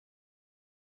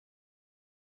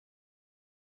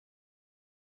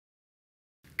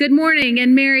Good morning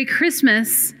and Merry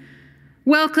Christmas.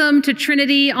 Welcome to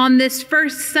Trinity on this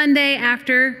first Sunday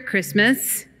after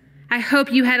Christmas. I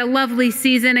hope you had a lovely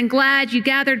season and glad you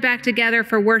gathered back together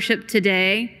for worship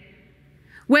today.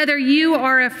 Whether you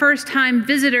are a first-time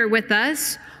visitor with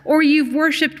us or you've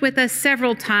worshiped with us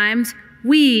several times,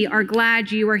 we are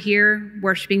glad you are here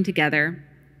worshiping together.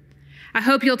 I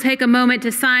hope you'll take a moment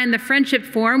to sign the friendship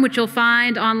form, which you'll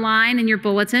find online in your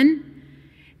bulletin.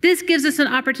 This gives us an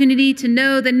opportunity to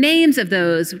know the names of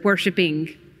those worshiping.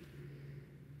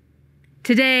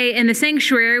 Today in the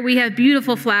sanctuary, we have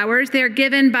beautiful flowers. They are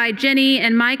given by Jenny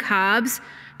and Mike Hobbs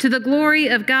to the glory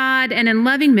of God and in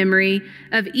loving memory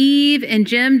of Eve and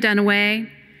Jim Dunaway,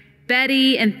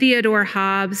 Betty and Theodore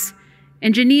Hobbs,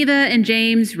 and Geneva and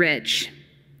James Rich.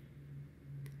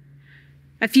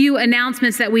 A few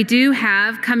announcements that we do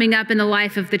have coming up in the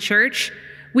life of the church.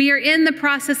 We are in the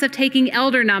process of taking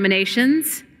elder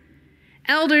nominations.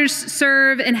 Elders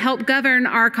serve and help govern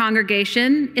our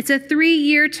congregation. It's a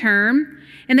 3-year term,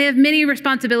 and they have many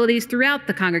responsibilities throughout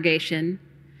the congregation.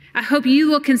 I hope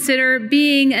you will consider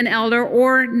being an elder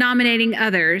or nominating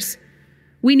others.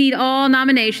 We need all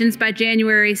nominations by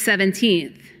January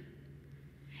 17th.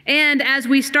 And as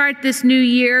we start this new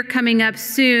year coming up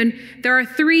soon, there are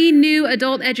 3 new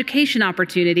adult education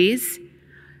opportunities.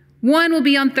 One will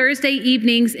be on Thursday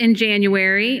evenings in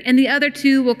January, and the other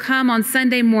 2 will come on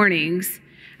Sunday mornings.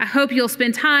 I hope you'll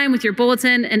spend time with your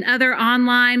bulletin and other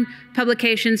online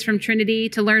publications from Trinity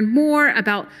to learn more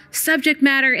about subject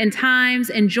matter and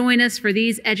times and join us for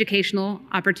these educational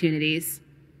opportunities.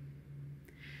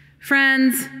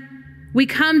 Friends, we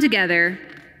come together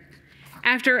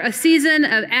after a season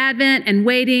of Advent and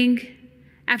waiting,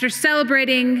 after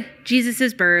celebrating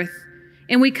Jesus' birth,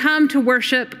 and we come to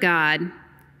worship God.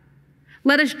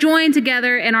 Let us join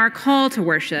together in our call to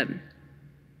worship.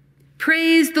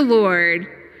 Praise the Lord.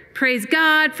 Praise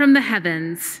God from the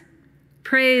heavens.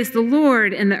 Praise the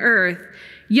Lord in the earth.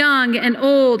 Young and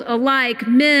old alike,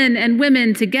 men and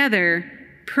women together.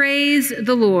 Praise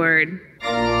the Lord.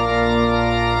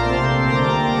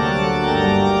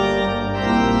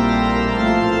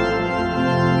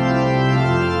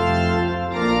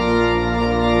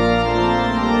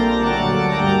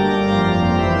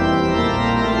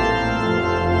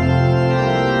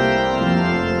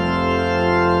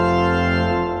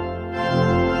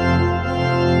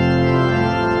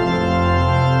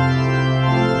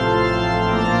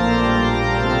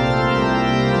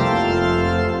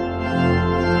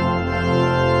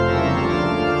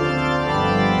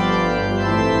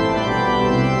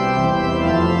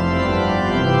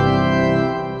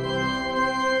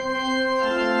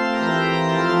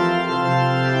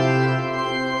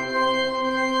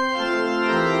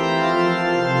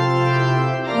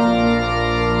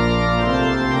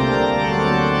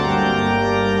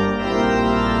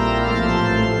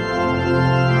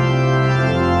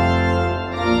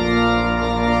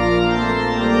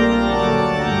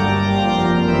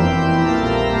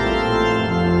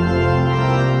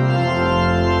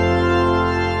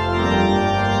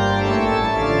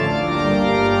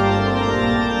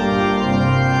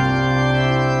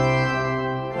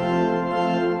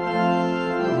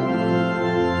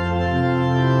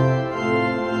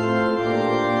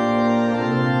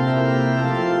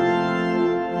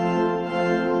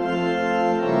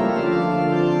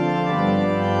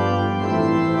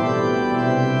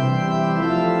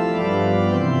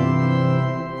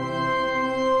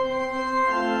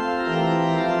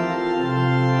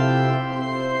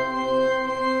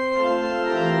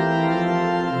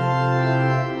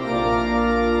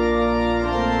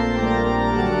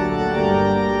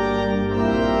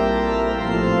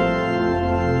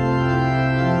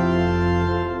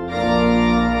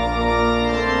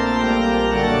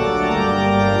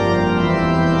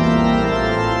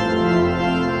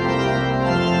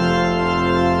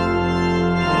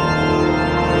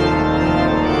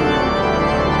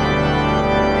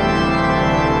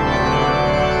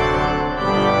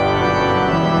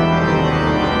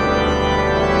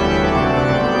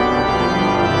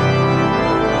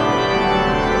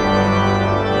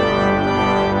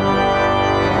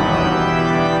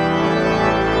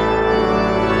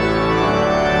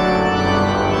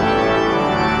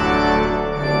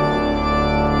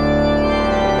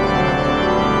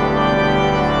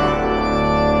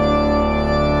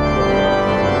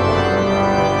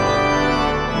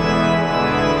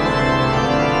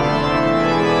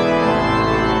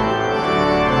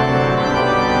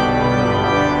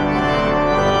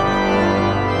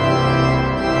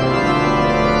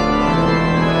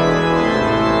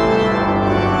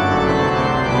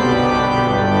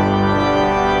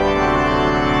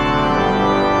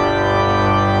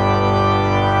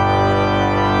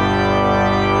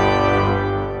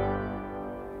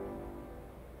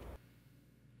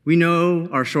 We know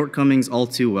our shortcomings all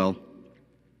too well.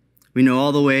 We know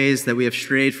all the ways that we have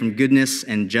strayed from goodness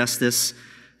and justice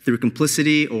through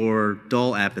complicity or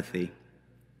dull apathy.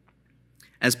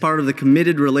 As part of the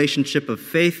committed relationship of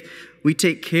faith, we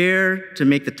take care to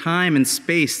make the time and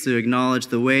space to acknowledge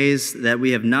the ways that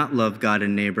we have not loved God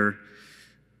and neighbor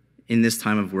in this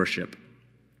time of worship.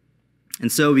 And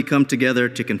so we come together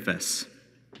to confess.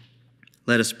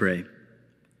 Let us pray.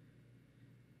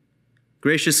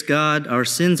 Gracious God, our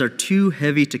sins are too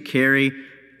heavy to carry,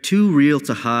 too real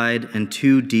to hide, and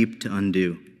too deep to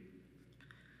undo.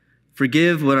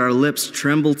 Forgive what our lips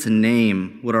tremble to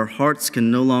name, what our hearts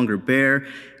can no longer bear,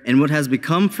 and what has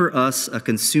become for us a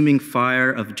consuming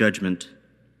fire of judgment.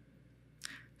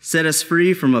 Set us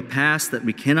free from a past that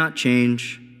we cannot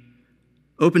change.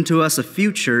 Open to us a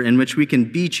future in which we can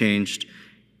be changed,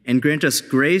 and grant us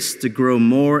grace to grow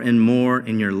more and more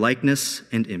in your likeness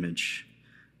and image.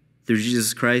 Through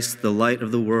Jesus Christ, the light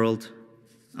of the world.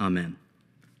 Amen.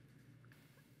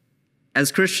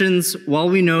 As Christians, while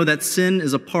we know that sin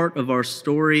is a part of our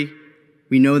story,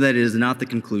 we know that it is not the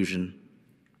conclusion.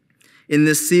 In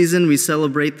this season, we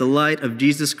celebrate the light of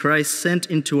Jesus Christ sent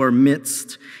into our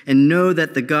midst and know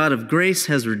that the God of grace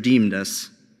has redeemed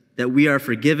us, that we are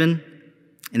forgiven,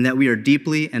 and that we are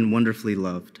deeply and wonderfully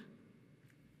loved.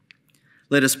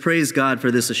 Let us praise God for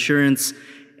this assurance,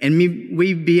 and may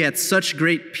we be at such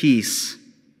great peace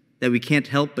that we can't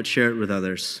help but share it with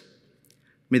others.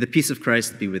 May the peace of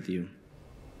Christ be with you.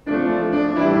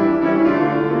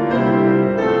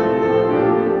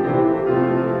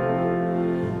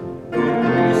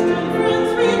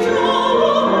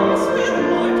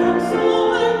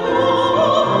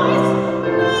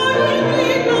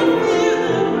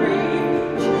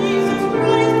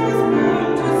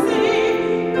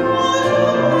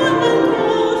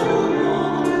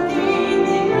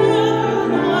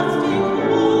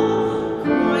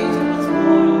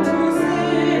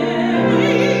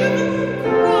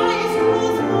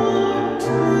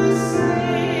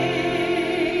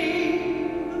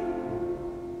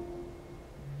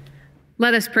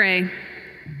 Let us pray.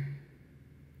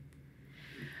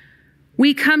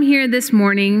 We come here this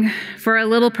morning for a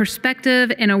little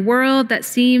perspective in a world that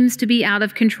seems to be out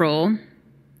of control.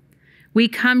 We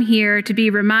come here to be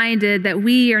reminded that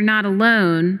we are not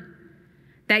alone,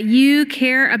 that you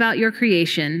care about your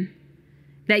creation,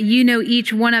 that you know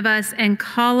each one of us and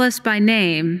call us by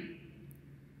name.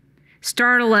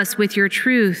 Startle us with your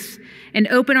truth and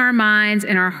open our minds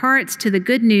and our hearts to the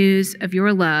good news of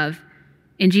your love.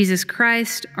 In Jesus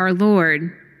Christ, our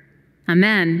Lord.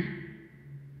 Amen.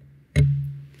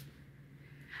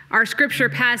 Our scripture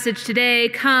passage today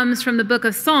comes from the book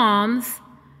of Psalms.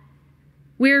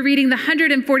 We're reading the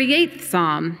 148th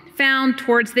Psalm, found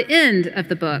towards the end of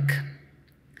the book.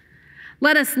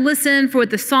 Let us listen for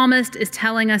what the psalmist is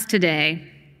telling us today.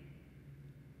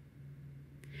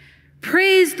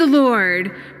 Praise the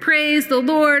Lord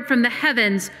from the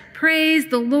heavens. Praise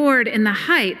the Lord in the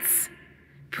heights.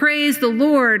 Praise the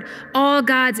Lord, all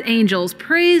God's angels.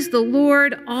 Praise the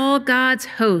Lord, all God's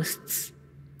hosts.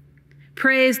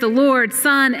 Praise the Lord,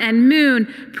 sun and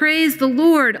moon. Praise the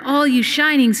Lord, all you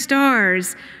shining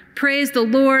stars. Praise the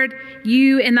Lord,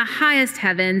 you in the highest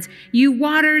heavens, you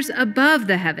waters above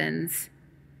the heavens.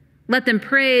 Let them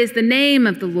praise the name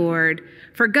of the Lord,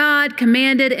 for God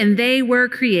commanded and they were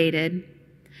created.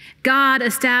 God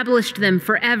established them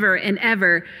forever and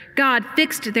ever. God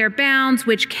fixed their bounds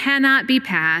which cannot be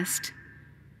passed.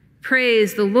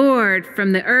 Praise the Lord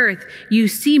from the earth, you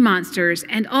sea monsters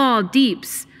and all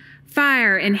deeps,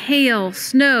 fire and hail,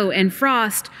 snow and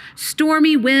frost,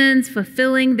 stormy winds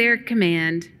fulfilling their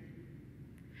command.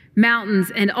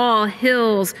 Mountains and all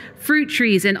hills, fruit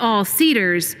trees and all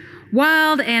cedars,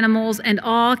 wild animals and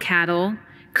all cattle,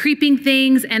 creeping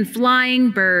things and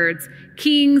flying birds,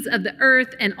 kings of the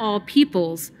earth and all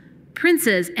peoples,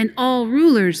 princes and all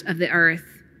rulers of the earth,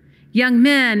 young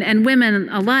men and women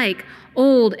alike,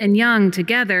 old and young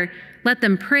together, let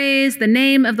them praise the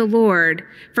name of the Lord,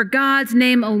 for God's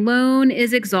name alone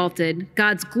is exalted.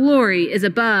 God's glory is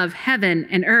above heaven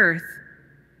and earth.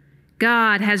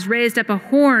 God has raised up a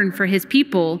horn for his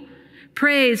people,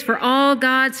 praise for all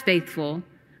God's faithful,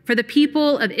 for the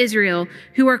people of Israel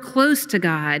who are close to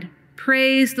God.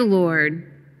 Praise the Lord.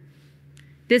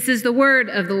 This is the word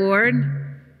of the Lord.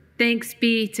 Thanks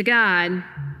be to God.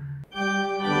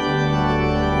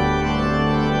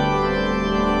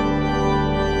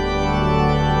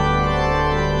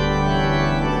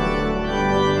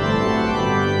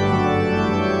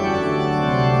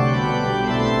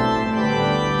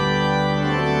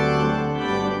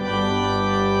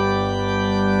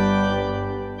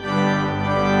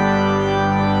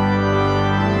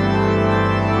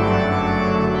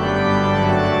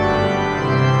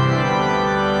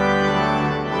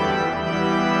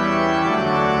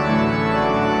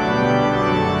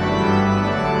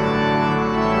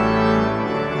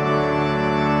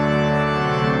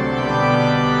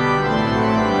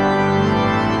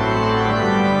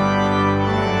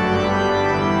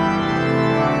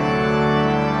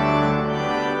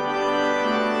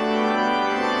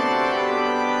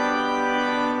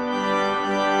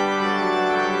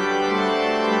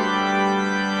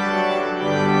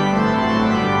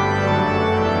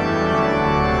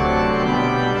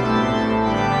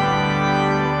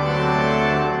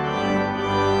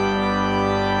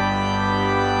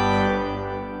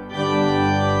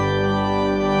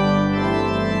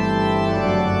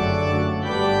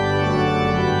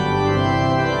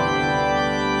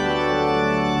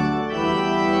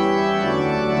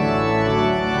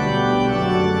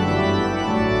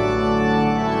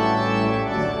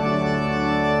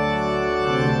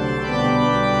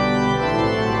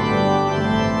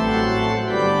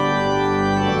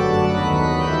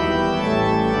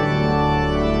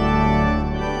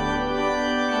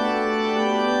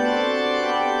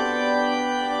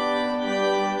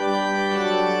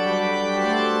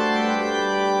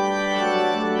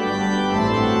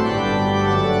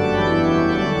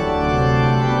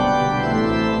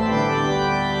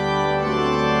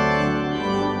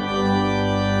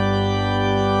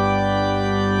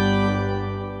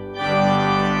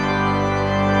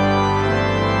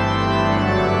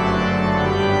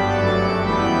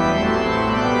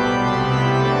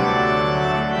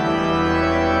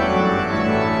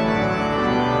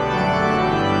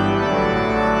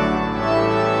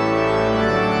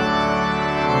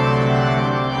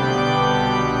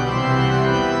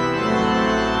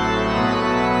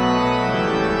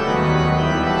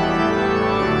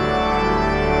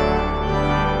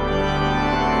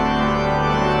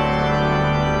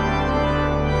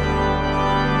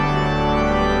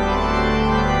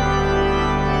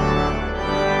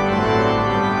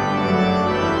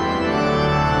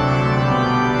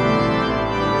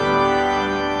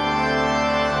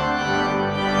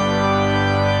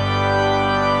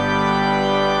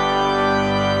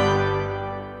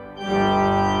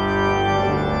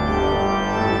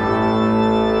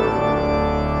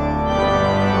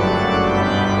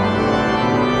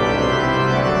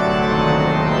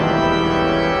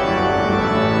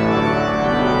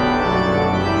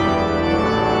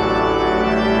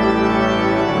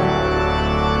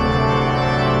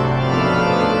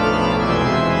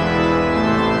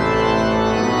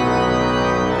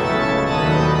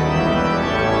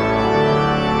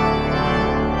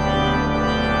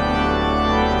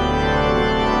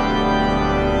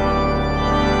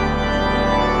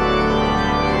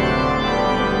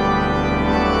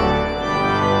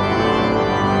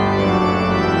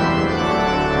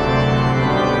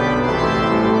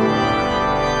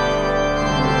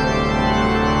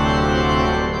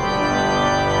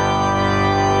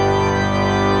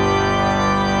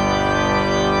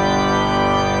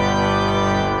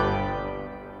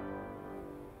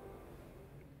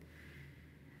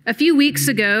 A few weeks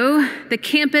ago, the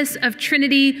campus of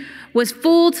Trinity was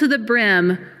full to the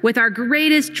brim with our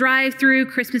greatest drive-through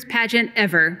Christmas pageant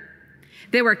ever.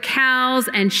 There were cows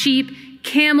and sheep,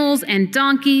 camels and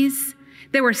donkeys.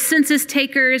 There were census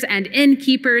takers and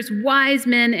innkeepers, wise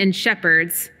men and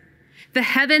shepherds. The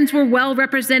heavens were well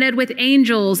represented with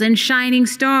angels and shining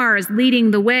stars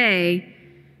leading the way.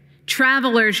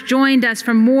 Travelers joined us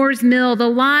from Moore's Mill, the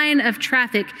line of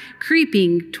traffic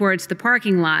creeping towards the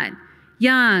parking lot,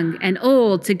 young and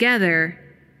old together.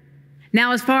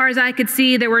 Now, as far as I could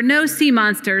see, there were no sea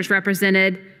monsters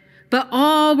represented, but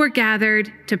all were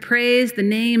gathered to praise the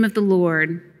name of the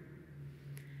Lord.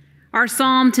 Our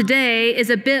psalm today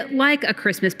is a bit like a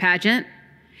Christmas pageant.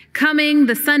 Coming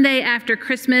the Sunday after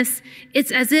Christmas,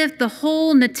 it's as if the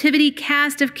whole nativity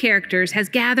cast of characters has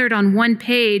gathered on one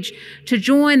page to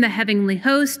join the heavenly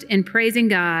host in praising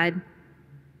God.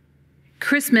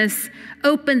 Christmas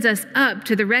opens us up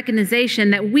to the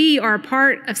recognition that we are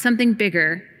part of something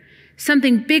bigger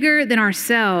than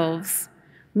ourselves.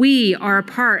 We are a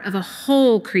part of a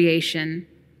whole creation.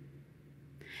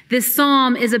 This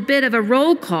psalm is a bit of a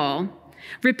roll call.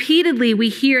 Repeatedly, we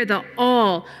hear the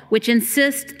all, which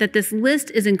insists that this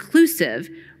list is inclusive,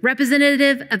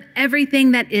 representative of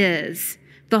everything that is.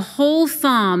 The whole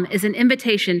psalm is an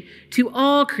invitation to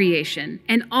all creation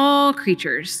and all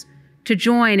creatures to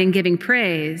join in giving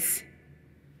praise.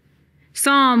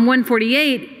 Psalm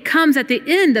 148 comes at the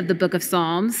end of the book of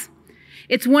Psalms.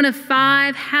 It's one of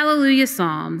 5 hallelujah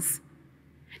psalms.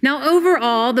 Now,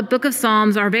 overall, the book of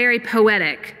Psalms are very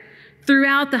poetic.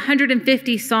 Throughout the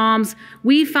 150 psalms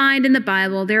we find in the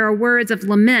Bible, there are words of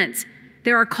lament.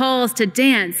 There are calls to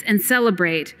dance and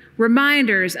celebrate,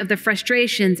 reminders of the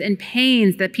frustrations and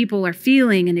pains that people are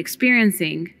feeling and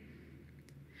experiencing.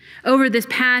 Over this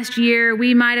past year,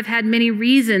 we might have had many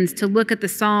reasons to look at the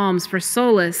Psalms for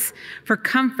solace, for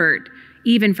comfort,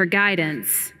 even for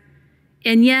guidance.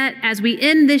 And yet, as we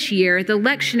end this year, the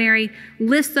lectionary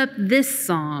lifts up this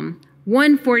Psalm,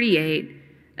 148,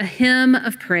 a hymn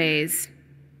of praise.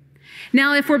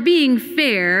 Now, if we're being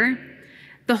fair,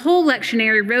 the whole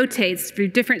lectionary rotates through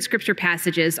different scripture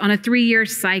passages on a 3-year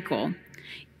cycle.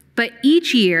 But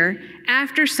each year,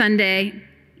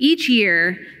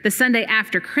 the Sunday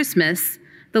after Christmas,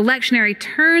 the lectionary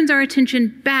turns our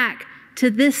attention back to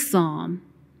this psalm.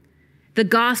 The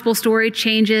gospel story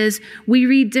changes. We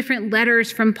read different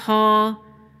letters from Paul.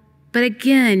 But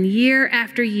again, year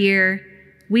after year,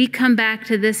 we come back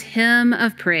to this hymn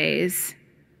of praise.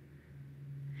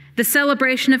 The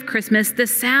celebration of Christmas, the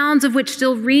sounds of which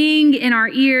still ring in our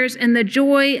ears and the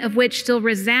joy of which still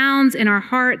resounds in our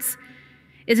hearts,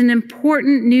 is an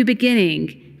important new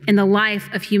beginning in the life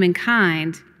of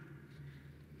humankind.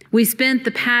 We spent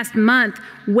the past month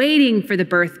waiting for the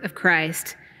birth of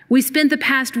Christ. We spent the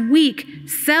past week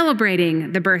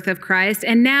celebrating the birth of Christ,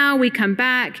 and now we come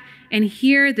back and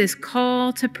hear this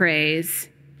call to praise.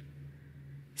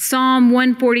 Psalm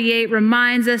 148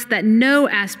 reminds us that no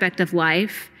aspect of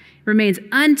life remains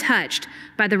untouched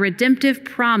by the redemptive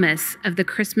promise of the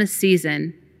Christmas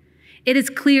season. It is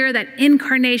clear that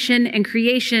incarnation and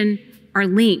creation are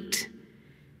linked.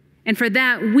 And for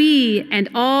that, we and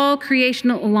all creation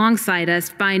alongside us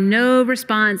find no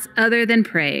response other than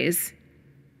praise.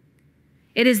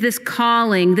 It is this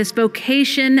calling, this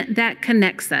vocation that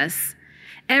connects us.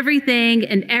 Everything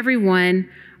and everyone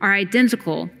are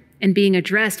identical in being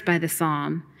addressed by the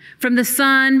psalm, from the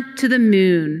sun to the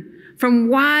moon, from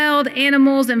wild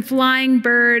animals and flying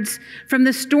birds, from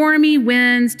the stormy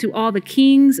winds to all the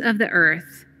kings of the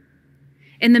earth.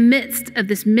 In the midst of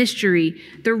this mystery,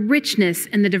 the richness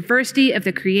and the diversity of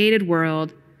the created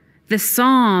world, the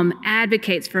psalm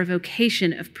advocates for a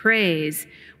vocation of praise,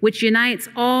 which unites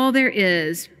all there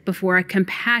is before a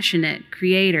compassionate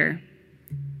creator.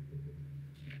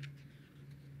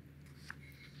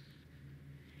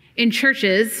 In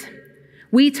churches,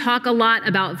 we talk a lot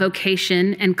about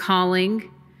vocation and calling.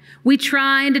 We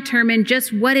try and determine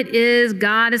just what it is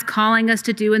God is calling us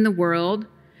to do in the world.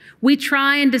 We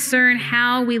try and discern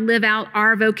how we live out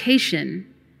our vocation.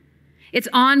 It's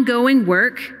ongoing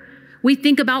work. We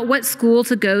think about what school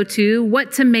to go to,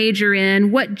 what to major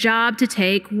in, what job to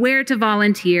take, where to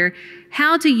volunteer,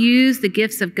 how to use the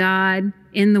gifts of God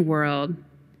in the world.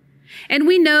 And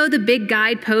we know the big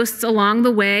guideposts along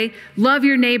the way: love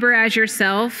your neighbor as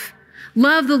yourself,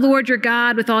 love the Lord your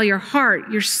God with all your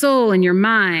heart, your soul, and your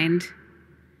mind.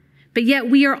 But yet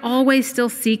we are always still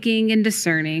seeking and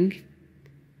discerning.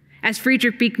 As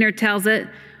Friedrich Buechner tells it,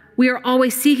 we are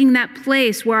always seeking that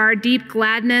place where our deep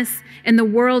gladness and the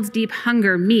world's deep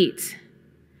hunger meet.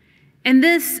 And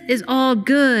this is all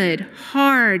good,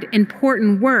 hard,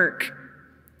 important work.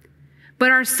 But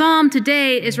our psalm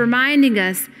today is reminding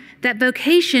us that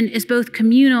vocation is both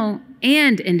communal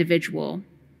and individual.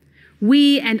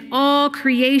 We and all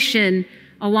creation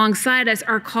alongside us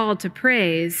are called to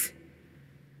praise.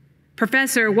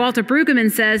 Professor Walter Brueggemann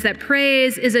says that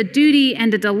praise is a duty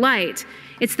and a delight.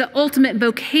 It's the ultimate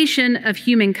vocation of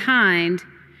humankind,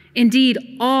 indeed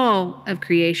all of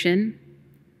creation.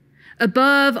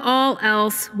 Above all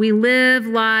else, we live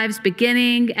lives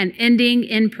beginning and ending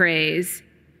in praise.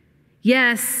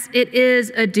 Yes, it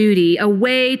is a duty, a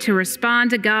way to respond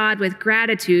to God with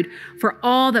gratitude for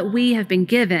all that we have been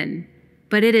given,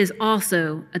 but it is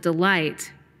also a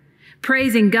delight.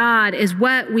 Praising God is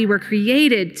what we were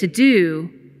created to do.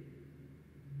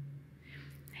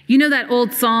 You know that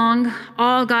old song,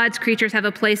 "All God's creatures have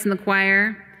a place in the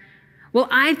choir"? Well,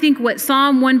 I think what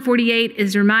Psalm 148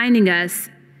 is reminding us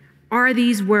are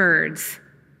these words.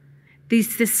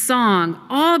 This song,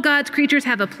 all God's creatures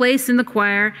have a place in the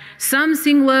choir. Some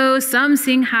sing low, some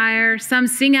sing higher, some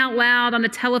sing out loud on a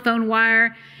telephone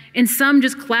wire, and some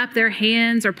just clap their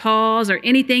hands or paws or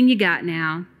anything you got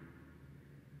now.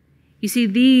 You see,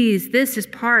 this is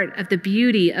part of the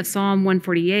beauty of Psalm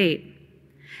 148.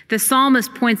 The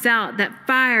psalmist points out that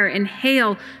fire and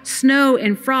hail, snow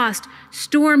and frost,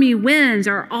 stormy winds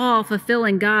are all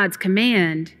fulfilling God's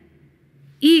command.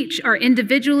 Each are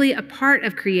individually a part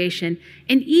of creation,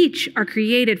 and each are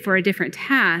created for a different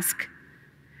task.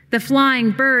 The flying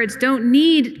birds don't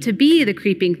need to be the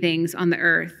creeping things on the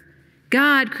earth.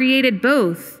 God created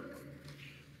both.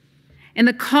 And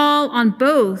the call on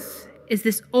both is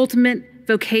this ultimate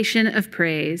vocation of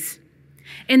praise.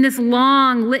 In this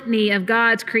long litany of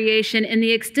God's creation and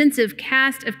the extensive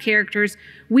cast of characters,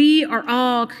 we are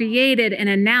all created and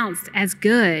announced as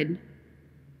good.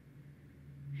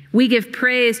 We give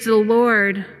praise to the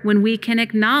Lord when we can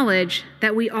acknowledge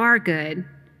that we are good,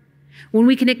 when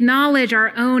we can acknowledge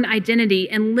our own identity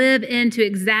and live into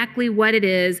exactly what it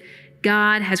is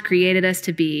God has created us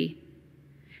to be.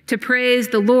 To praise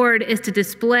the Lord is to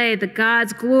display the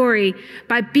God's glory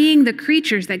by being the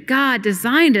creatures that God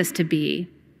designed us to be.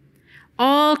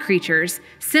 All creatures,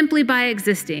 simply by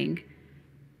existing,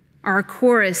 are a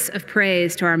chorus of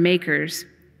praise to our makers.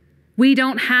 We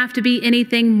don't have to be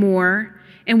anything more,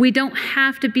 and we don't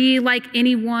have to be like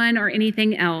anyone or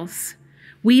anything else.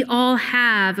 We all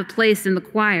have a place in the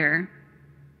choir.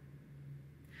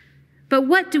 But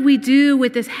what do we do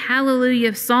with this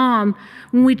hallelujah psalm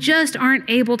when we just aren't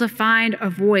able to find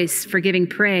a voice for giving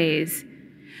praise?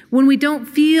 When we don't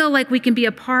feel like we can be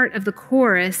a part of the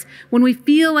chorus, when we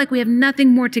feel like we have nothing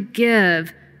more to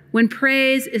give, when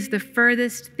praise is the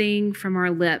furthest thing from our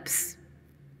lips?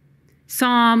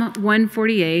 Psalm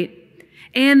 148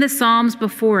 and the Psalms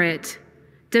before it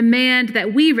demand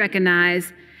that we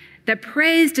recognize that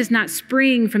praise does not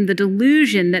spring from the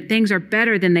delusion that things are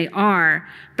better than they are,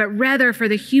 but rather for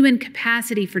the human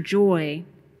capacity for joy.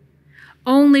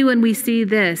 Only when we see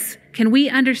this can we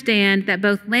understand that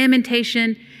both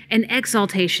lamentation and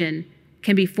exaltation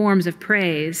can be forms of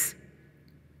praise.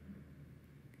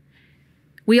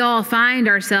 We all find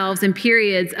ourselves in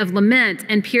periods of lament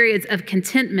and periods of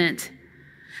contentment.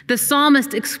 The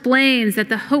psalmist explains that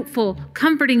the hopeful,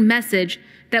 comforting message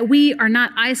that we are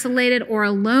not isolated or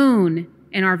alone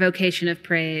in our vocation of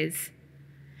praise.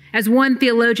 As one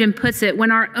theologian puts it,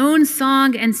 when our own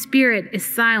song and spirit is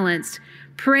silenced,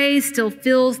 praise still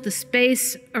fills the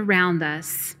space around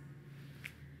us.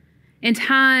 In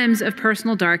times of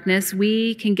personal darkness,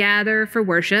 we can gather for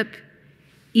worship,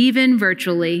 even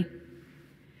virtually.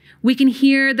 We can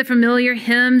hear the familiar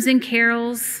hymns and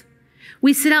carols.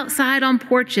 We sit outside on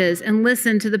porches and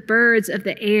listen to the birds of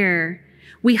the air.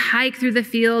 We hike through the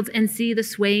fields and see the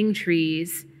swaying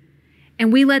trees.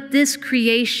 And we let this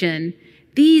creation,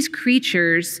 these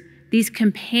creatures, these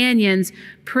companions,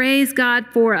 praise God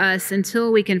for us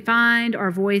until we can find our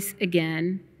voice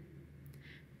again.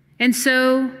 And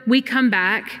so we come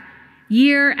back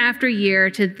year after year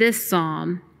to this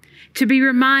psalm to be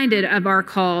reminded of our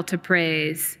call to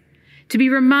praise, to be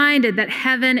reminded that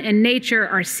heaven and nature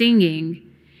are singing,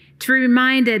 to be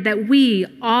reminded that we,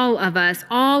 all of us,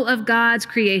 all of God's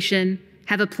creation,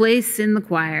 have a place in the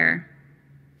choir.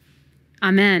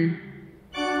 Amen.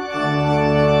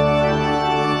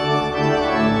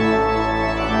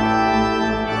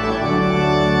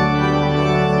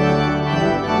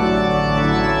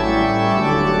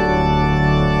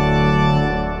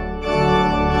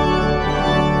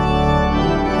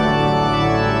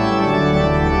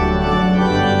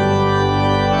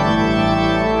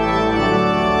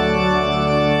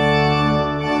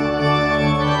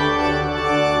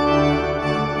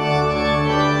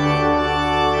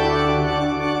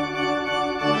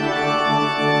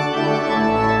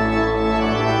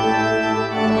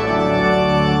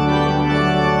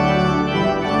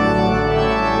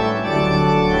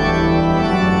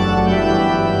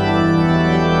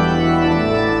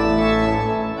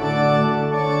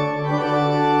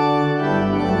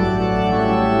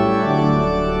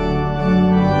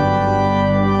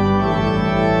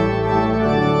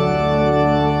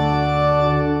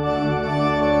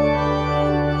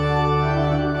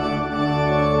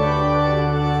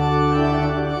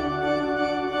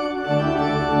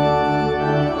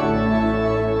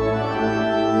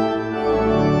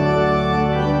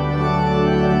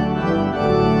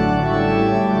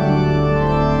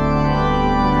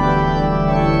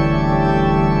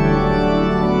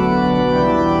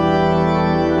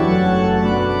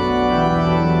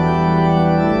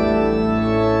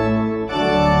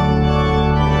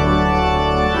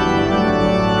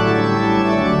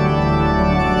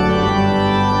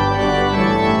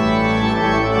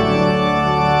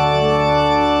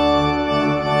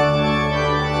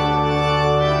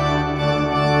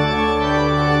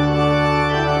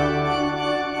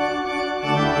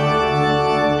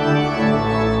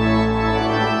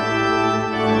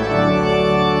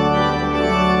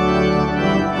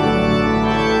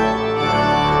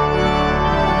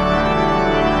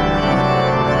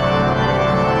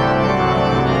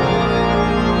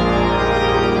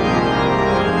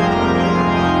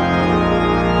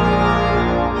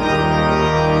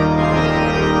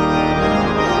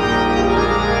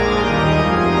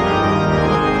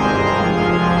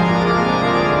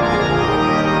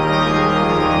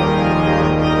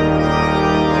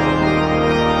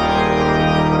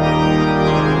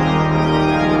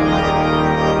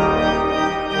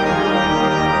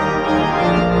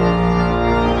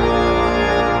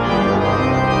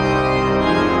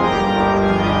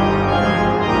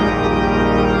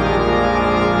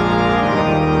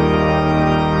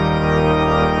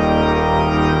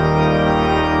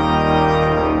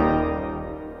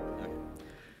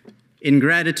 In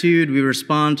gratitude, we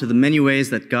respond to the many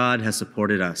ways that God has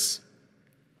supported us.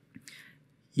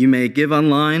 You may give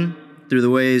online through the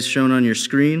ways shown on your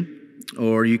screen,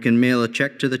 or you can mail a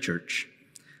check to the church.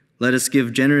 Let us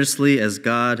give generously as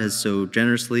God has so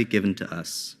generously given to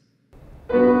us.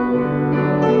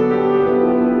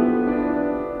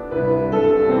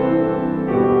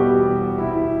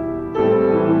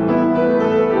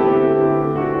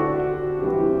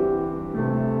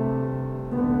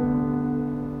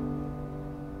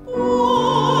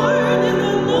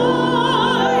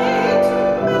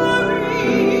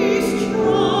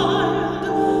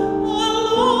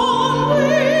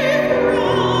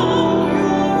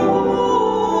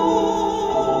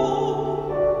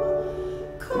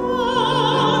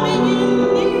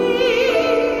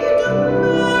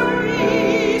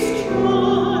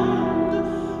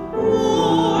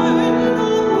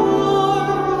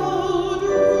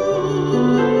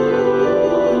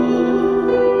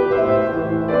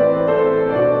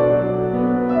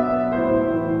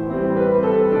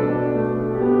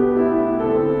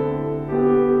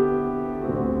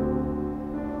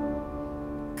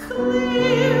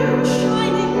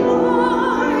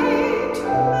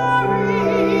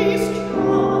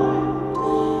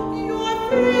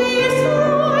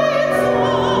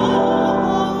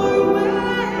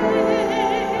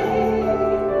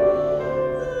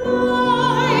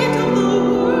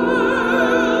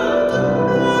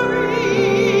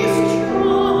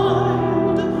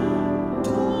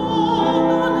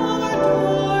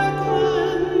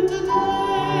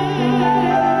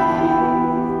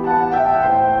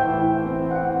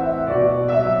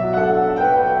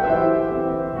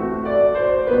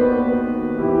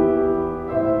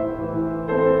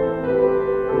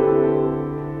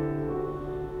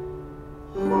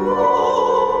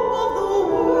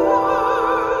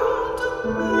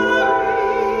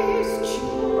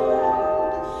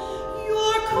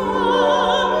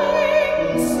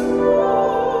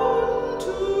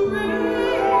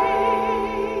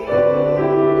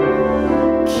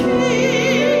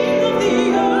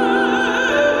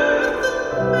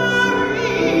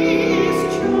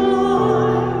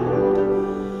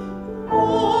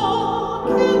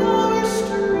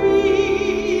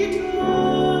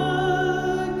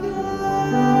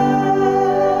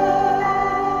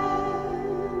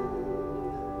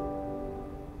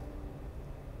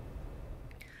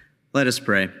 Let us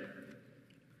pray.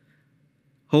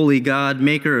 Holy God,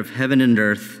 maker of heaven and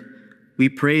earth, we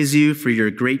praise you for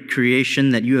your great creation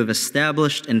that you have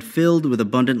established and filled with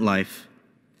abundant life.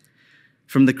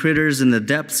 From the critters in the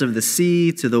depths of the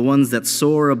sea to the ones that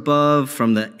soar above,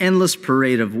 from the endless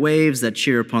parade of waves that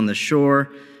cheer upon the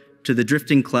shore to the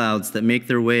drifting clouds that make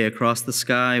their way across the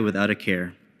sky without a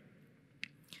care.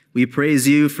 We praise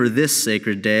you for this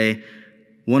sacred day,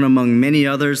 one among many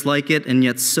others like it, and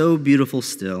yet so beautiful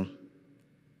still.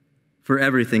 For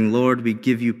everything, Lord, we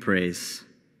give you praise.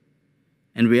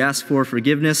 And we ask for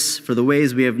forgiveness for the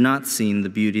ways we have not seen the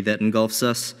beauty that engulfs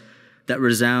us, that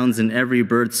resounds in every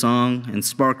bird song and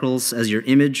sparkles as your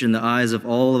image in the eyes of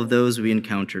all of those we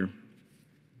encounter.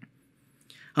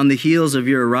 On the heels of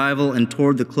your arrival and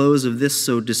toward the close of this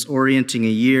so disorienting a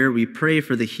year, we pray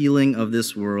for the healing of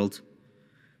this world,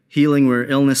 healing where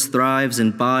illness thrives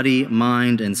in body,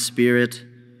 mind, and spirit.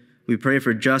 We pray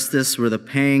for justice where the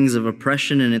pangs of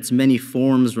oppression in its many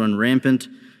forms run rampant,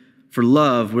 for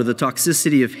love where the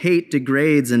toxicity of hate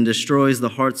degrades and destroys the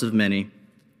hearts of many.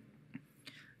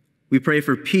 We pray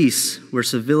for peace where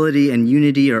civility and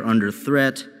unity are under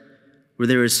threat, where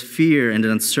there is fear and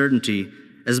uncertainty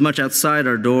as much outside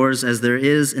our doors as there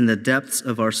is in the depths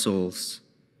of our souls.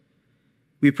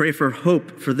 We pray for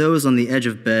hope for those on the edge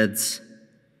of beds,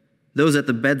 those at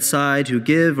the bedside who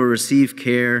give or receive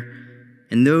care,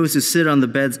 and those who sit on the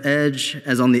bed's edge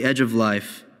as on the edge of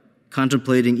life,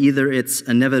 contemplating either its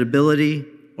inevitability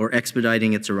or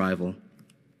expediting its arrival.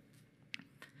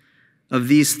 Of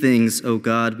these things, O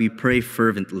God, we pray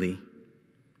fervently.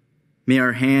 May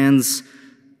our hands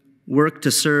work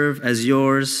to serve as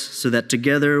yours so that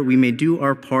together we may do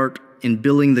our part in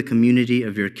building the community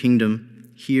of your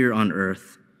kingdom here on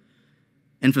earth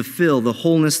and fulfill the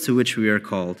wholeness to which we are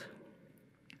called.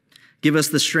 Give us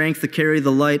the strength to carry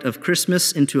the light of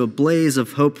Christmas into a blaze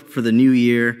of hope for the new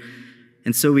year.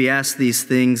 And so we ask these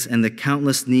things and the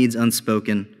countless needs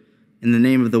unspoken in the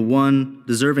name of the one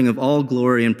deserving of all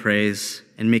glory and praise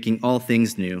and making all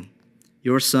things new,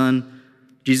 your Son,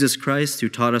 Jesus Christ, who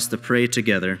taught us to pray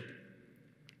together.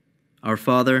 Our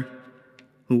Father,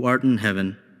 who art in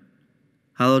heaven,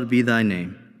 hallowed be thy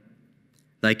name.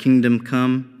 Thy kingdom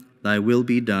come, thy will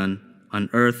be done, on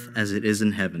earth as it is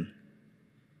in heaven.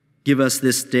 Give us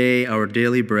this day our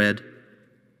daily bread,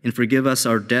 and forgive us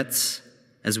our debts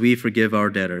as we forgive our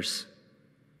debtors.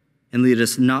 And lead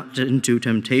us not into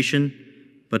temptation,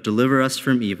 but deliver us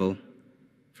from evil.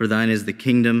 For thine is the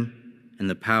kingdom, and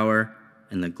the power,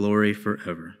 and the glory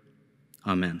forever.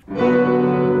 Amen.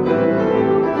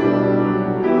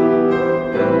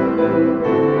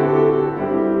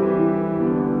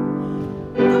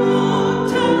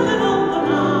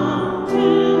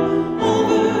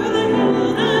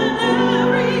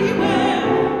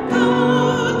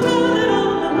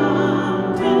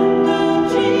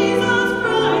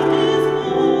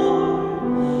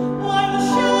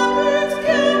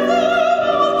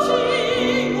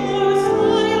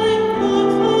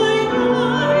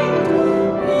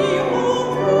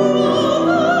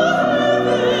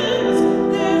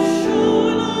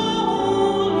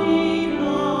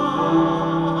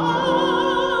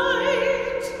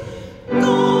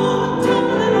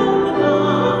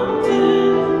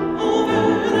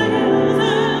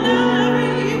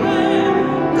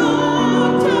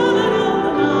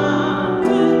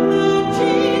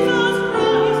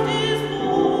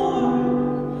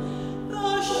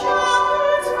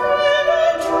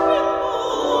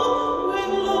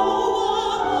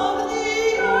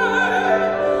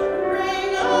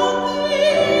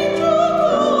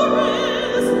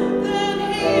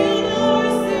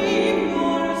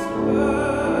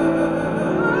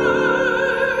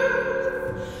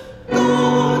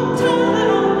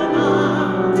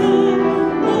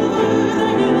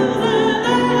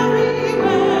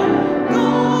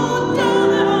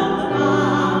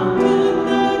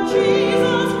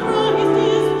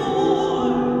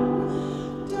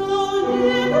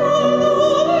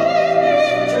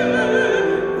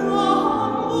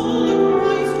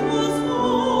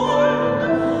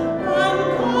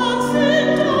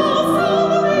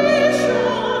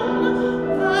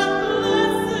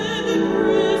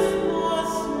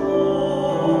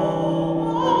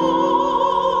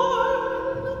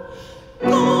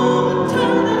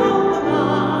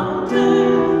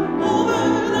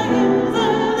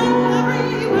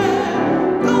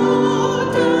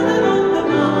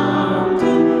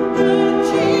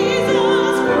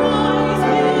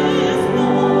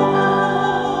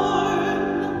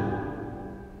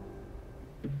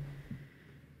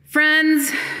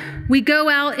 Friends, we go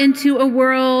out into a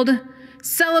world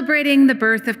celebrating the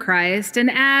birth of Christ,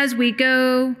 and as we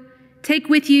go, take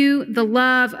with you the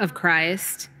love of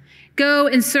Christ. Go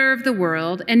and serve the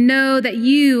world, and know that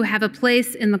you have a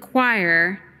place in the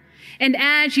choir. And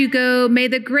as you go, may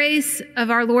the grace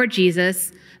of our Lord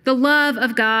Jesus, the love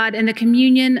of God, and the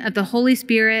communion of the Holy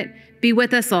Spirit be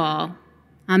with us all.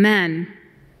 Amen.